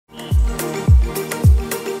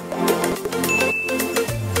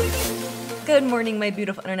Good morning, my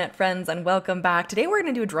beautiful internet friends, and welcome back. Today we're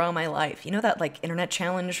gonna do a Draw My Life. You know that like internet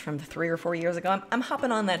challenge from 3 or 4 years ago? I'm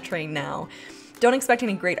hopping on that train now. Don't expect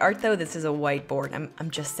any great art though, this is a whiteboard, I'm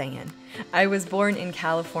just saying. I was born in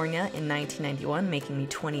California in 1991, making me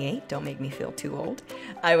 28, don't make me feel too old.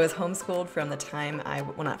 I was homeschooled from the time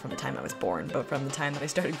well, not from the time I was born, but from the time that I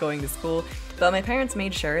started going to school. But my parents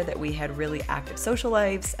made sure that we had really active social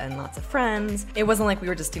lives and lots of friends. It wasn't like we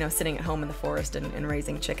were just, sitting at home in the forest and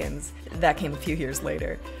raising chickens. That came a few years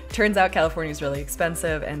later. Turns out California is really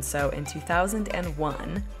expensive, and so in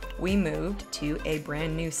 2001, we moved to a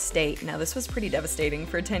brand new state. Now this was pretty devastating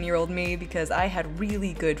for 10-year-old me because I had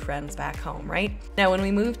really good friends back home, right? Now when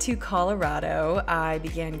we moved to Colorado, I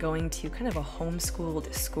began going to kind of a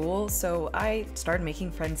homeschooled school, so I started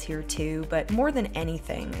making friends here too, but more than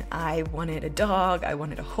anything, I wanted a dog, I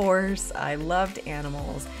wanted a horse, I loved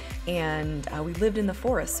animals, and we lived in the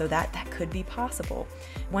forest, so that could be possible.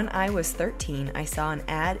 When I was 13, I saw an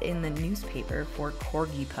ad in the newspaper for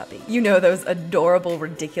corgi puppy. You know, those adorable,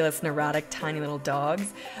 ridiculous, neurotic, tiny little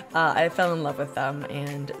dogs? I fell in love with them,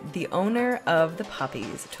 and the owner of the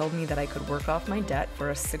puppies told me that I could work off my debt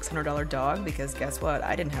for a $600 dog, because guess what?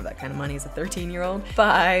 I didn't have that kind of money as a 13-year-old,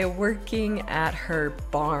 by working at her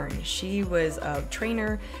barn. She was a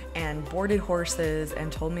trainer and boarded horses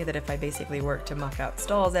and told me that if I basically worked to muck out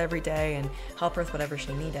stalls every day and help her with whatever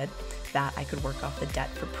she needed, that I could work off the debt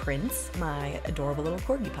for Prince, my adorable little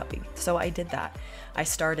corgi puppy. So I did that. I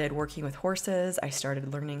started working with horses, I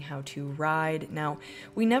started learning how to ride. Now,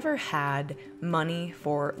 we never had money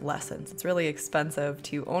for lessons. It's really expensive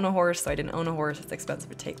to own a horse, so I didn't own a horse. It's expensive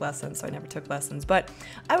to take lessons, so I never took lessons. But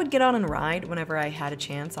I would get on and ride whenever I had a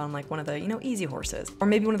chance on like one of the, easy horses. Or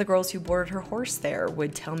maybe one of the girls who boarded her horse there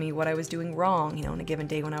would tell me what I was doing wrong, on a given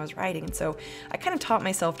day when I was riding. And so I kind of taught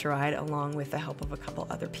myself to ride along with the help of a couple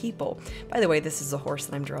other people. By the way, this is a horse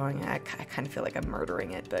that I'm drawing. I kind of feel like I'm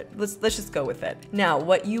murdering it, but let's just go with it. Now,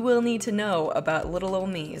 what you will need to know about little old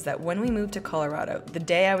me is that when we moved to Colorado, the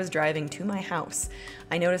day I was driving to my house,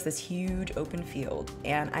 I noticed this huge open field,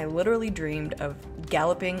 and I literally dreamed of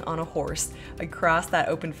galloping on a horse across that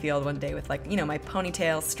open field one day with my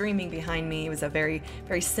ponytail streaming behind me. It was a very,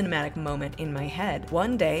 very cinematic moment in my head.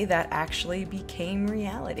 One day that actually became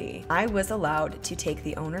reality. I was allowed to take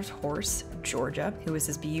the owner's horse, Georgia, who was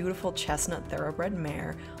this beautiful chestnut thoroughbred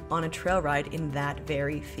mare, on a trail ride in that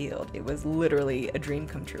very field. It was literally a dream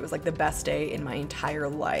come true. It was like the best day in my entire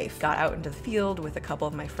life. Got out into the field with a couple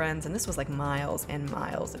of my friends, and this was like miles and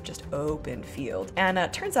miles of just open field. And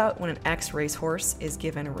it turns out when an ex-racehorse is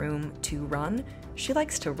given room to run, she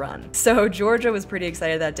likes to run. So Georgia was pretty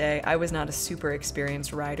excited that day. I was not a super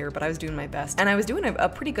experienced rider, but I was doing my best. And I was doing a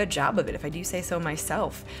pretty good job of it, if I do say so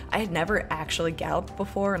myself. I had never actually galloped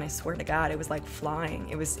before, and I swear to God, it was like flying.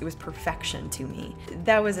 It was perfection to me.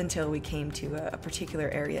 That was until we came to a particular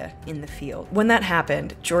area in the field. When that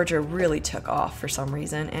happened, Georgia really took off for some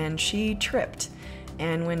reason, and she tripped.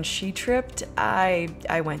 And when she tripped,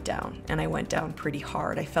 I went down, and I went down pretty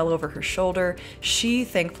hard. I fell over her shoulder. She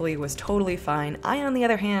thankfully was totally fine. I, on the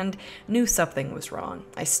other hand, knew something was wrong.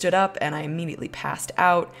 I stood up and I immediately passed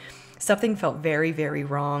out. Something felt very, very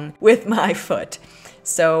wrong with my foot.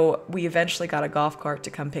 So we eventually got a golf cart to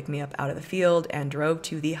come pick me up out of the field and drove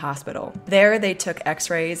to the hospital. There they took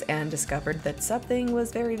x-rays and discovered that something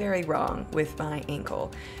was very, very wrong with my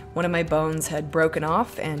ankle. One of my bones had broken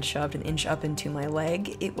off and shoved an inch up into my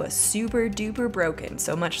leg. It was super duper broken,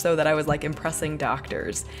 so much so that I was like impressing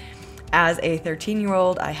doctors. As a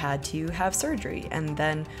 13-year-old, I had to have surgery, and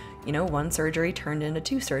then one surgery turned into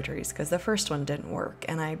 2 surgeries because the first one didn't work,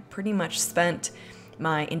 and I pretty much spent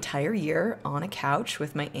my entire year on a couch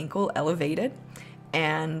with my ankle elevated.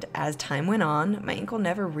 And as time went on, my ankle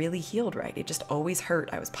never really healed right. It just always hurt.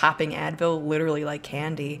 I was popping Advil literally like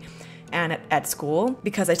candy. And at school,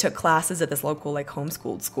 because I took classes at this local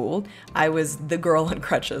homeschooled school, I was the girl on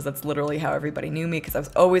crutches. That's literally how everybody knew me, because I was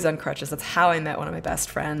always on crutches. That's how I met one of my best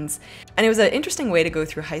friends. And it was an interesting way to go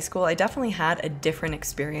through high school. I definitely had a different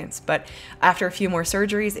experience, but after a few more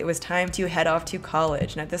surgeries, it was time to head off to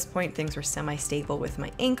college. And at this point, things were semi-stable with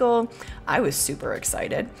my ankle. I was super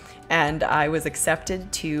excited. And I was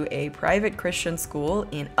accepted to a private Christian school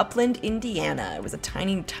in Upland, Indiana. It was a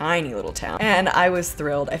tiny, tiny little town. And I was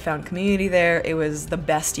thrilled. I found community there. It was the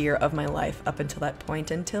best year of my life up until that point,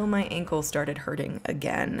 until my ankle started hurting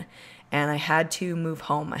again. And I had to move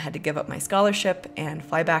home. I had to give up my scholarship and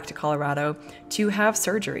fly back to Colorado to have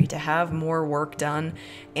surgery, to have more work done.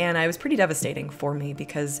 And it was pretty devastating for me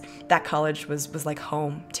because that college was like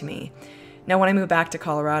home to me. Now, when I moved back to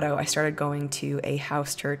Colorado, I started going to a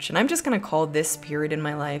house church, and I'm just gonna call this period in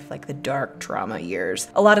my life like the dark trauma years.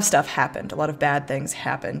 A lot of stuff happened, a lot of bad things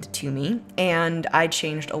happened to me, and I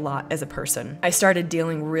changed a lot as a person. I started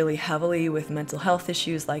dealing really heavily with mental health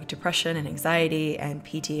issues like depression and anxiety and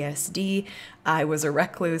PTSD. I was a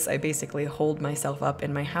recluse. I basically holed myself up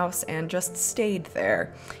in my house and just stayed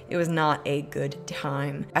there. It was not a good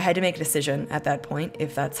time. I had to make a decision at that point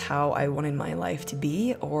if that's how I wanted my life to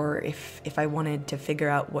be, or if I wanted to figure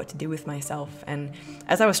out what to do with myself. And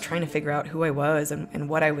as I was trying to figure out who I was and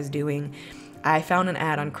what I was doing, I found an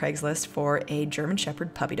ad on Craigslist for a German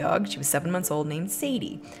Shepherd puppy dog. She was 7 months old, named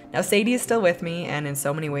Sadie. Now, Sadie is still with me, and in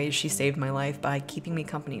so many ways, she saved my life by keeping me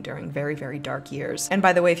company during very, very dark years. And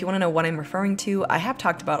by the way, if you want to know what I'm referring to, I have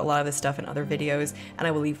talked about a lot of this stuff in other videos, and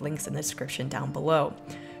I will leave links in the description down below.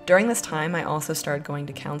 During this time, I also started going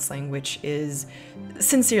to counseling, which is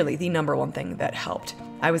sincerely the #1 thing that helped.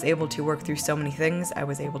 I was able to work through so many things. I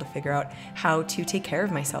was able to figure out how to take care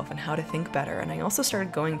of myself and how to think better. And I also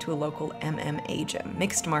started going to a local MMA gym,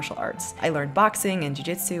 mixed martial arts. I learned boxing and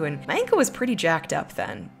jiu-jitsu, and my ankle was pretty jacked up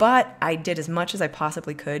then. But I did as much as I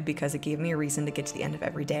possibly could because it gave me a reason to get to the end of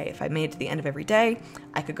every day. If I made it to the end of every day,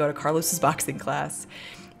 I could go to Carlos's boxing class.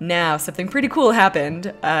 Now, something pretty cool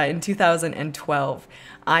happened in 2012.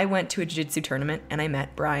 I went to a jiu-jitsu tournament and I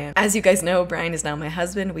met Brian. As you guys know, Brian is now my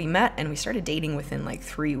husband. We met and we started dating within like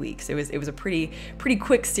 3 weeks. It was a pretty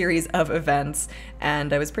quick series of events,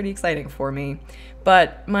 and it was pretty exciting for me.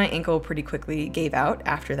 But my ankle pretty quickly gave out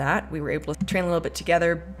after that. We were able to train a little bit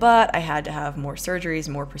together, but I had to have more surgeries,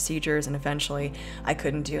 more procedures, and eventually I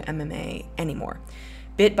couldn't do MMA anymore.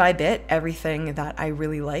 Bit by bit, everything that I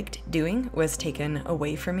really liked doing was taken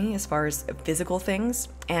away from me as far as physical things,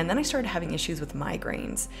 and then I started having issues with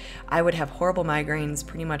migraines. I would have horrible migraines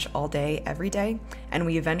pretty much all day, every day, and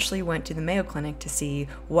we eventually went to the Mayo Clinic to see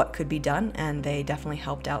what could be done, and they definitely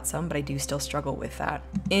helped out some, but I do still struggle with that.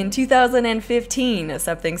 In 2015,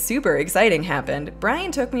 something super exciting happened.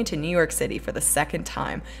 Brian took me to New York City for the 2nd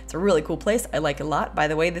time. It's a really cool place. I like it a lot. By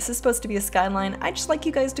the way, this is supposed to be a skyline. I just like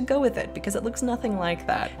you guys to go with it because it looks nothing like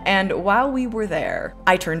that. And while we were there,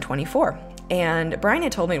 I turned 24. And Brian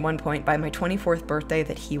had told me at one point by my 24th birthday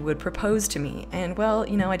that he would propose to me. And well,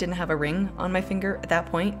 you know, I didn't have a ring on my finger at that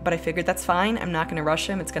point, but I figured that's fine. I'm not gonna rush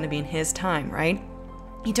him. It's gonna be in his time, right?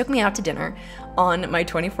 He took me out to dinner on my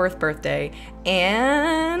 24th birthday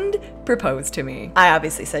and proposed to me. I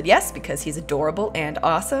obviously said yes because he's adorable and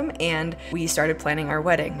awesome, and we started planning our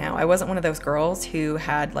wedding. Now, I wasn't one of those girls who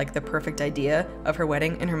had like the perfect idea of her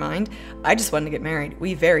wedding in her mind. I just wanted to get married.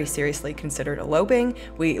 We very seriously considered eloping.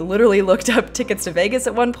 We literally looked up tickets to Vegas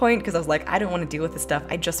at one point because I was like, I don't want to deal with this stuff.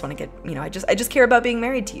 I just want to get, you know, I just care about being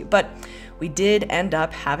married to you. But we did end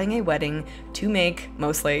up having a wedding to make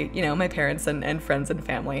mostly, you know, my parents and friends and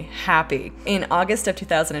family happy. In August of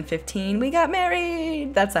 2015, we got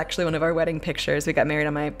married. That's actually one of our wedding pictures. We got married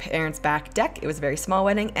on my parents' back deck. It was a very small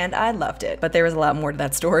wedding and I loved it. But there was a lot more to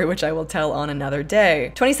that story, which I will tell on another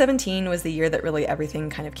day. 2017 was the year that really everything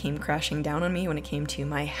kind of came crashing down on me when it came to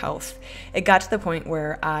my health. It got to the point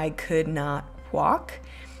where I could not walk.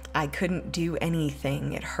 I couldn't do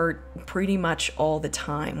anything. It hurt pretty much all the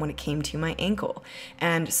time when it came to my ankle.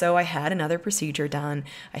 And so I had another procedure done.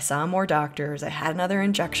 I saw more doctors. I had another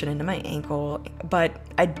injection into my ankle, but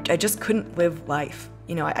I just couldn't live life.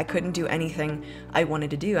 You know, I couldn't do anything I wanted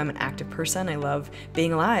to do. I'm an active person. I love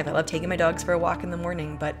being alive. I love taking my dogs for a walk in the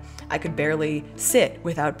morning, but I could barely sit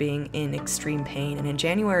without being in extreme pain. And in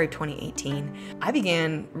January of 2018, I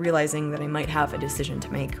began realizing that I might have a decision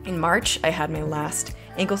to make. In March, I had my last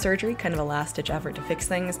ankle surgery, kind of a last-ditch effort to fix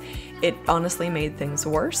things. It honestly made things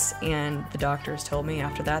worse, and the doctors told me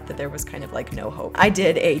after that that there was kind of like no hope. I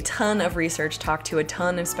did a ton of research, talked to a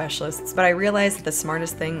ton of specialists, but I realized that the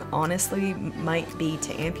smartest thing honestly might be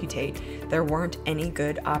to amputate. There weren't any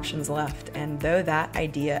good options left, and though that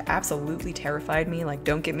idea absolutely terrified me, like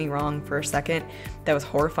don't get me wrong for a second, that was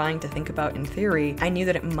horrifying to think about in theory, I knew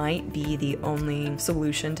that it might be the only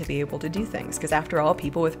solution to be able to do things, because after all,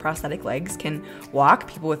 people with prosthetic legs can walk,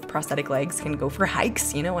 people with prosthetic legs can go for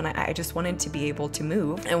hikes, you know, and I just wanted to be able to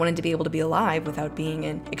move. I wanted to be able to be alive without being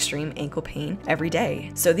in extreme ankle pain every day.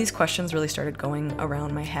 So these questions really started going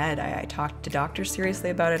around my head. I talked to doctors seriously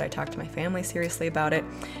about it, I talked to my family seriously about it,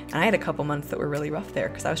 and I had a couple months that were really rough there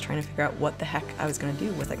because I was trying to figure out what the heck I was gonna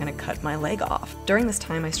do. Was I gonna cut my leg off? During this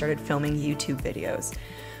time, I started filming YouTube videos.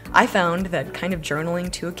 I found that kind of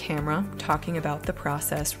journaling to a camera, talking about the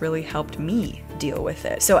process, really helped me deal with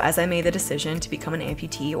it. So as I made the decision to become an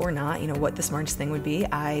amputee or not, what the smartest thing would be,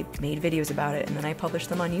 I made videos about it and then I published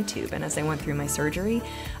them on YouTube. And as I went through my surgery,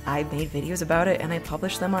 I made videos about it and I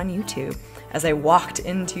published them on YouTube. As I walked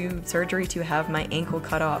into surgery to have my ankle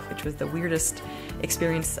cut off, which was the weirdest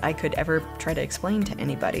experience I could ever try to explain to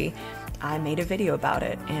anybody, I made a video about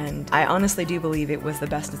it, and I honestly do believe it was the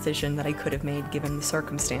best decision that I could have made given the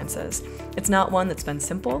circumstances. It's not one that's been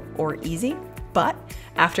simple or easy, but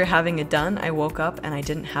after having it done, I woke up and I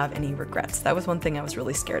didn't have any regrets. That was one thing I was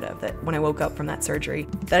really scared of, that when I woke up from that surgery,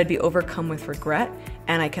 that I'd be overcome with regret,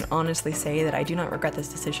 and I can honestly say that I do not regret this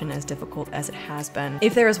decision, as difficult as it has been.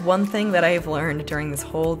 If there is one thing that I have learned during this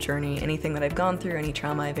whole journey, anything that I've gone through, any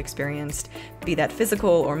trauma I've experienced, be that physical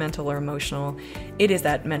or mental or emotional, it is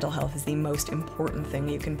that mental health is the most important thing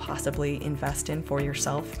you can possibly invest in for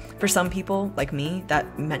yourself. For some people, like me,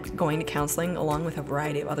 that meant going to counseling along with a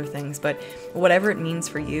variety of other things, but whatever it means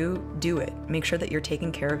for you, do it. Make sure that you're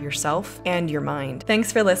taking care of yourself and your mind.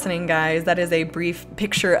 Thanks for listening, guys. That is a brief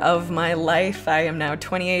picture of my life. I am now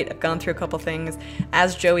 28. I've gone through a couple things.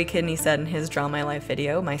 As Joey Kidney said in his Draw My Life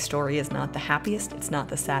video, my story is not the happiest, it's not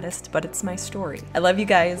the saddest, but it's my story. I love you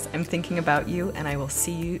guys. I'm thinking about you, and I will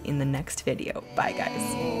see you in the next video. Bye,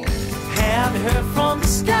 guys. Have heard from the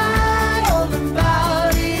sky all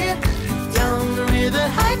about it. Down the river,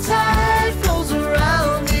 high tide flows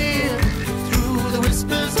around it. Through the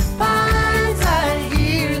whispers of pines, I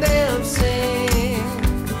hear them sing.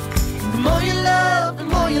 The more you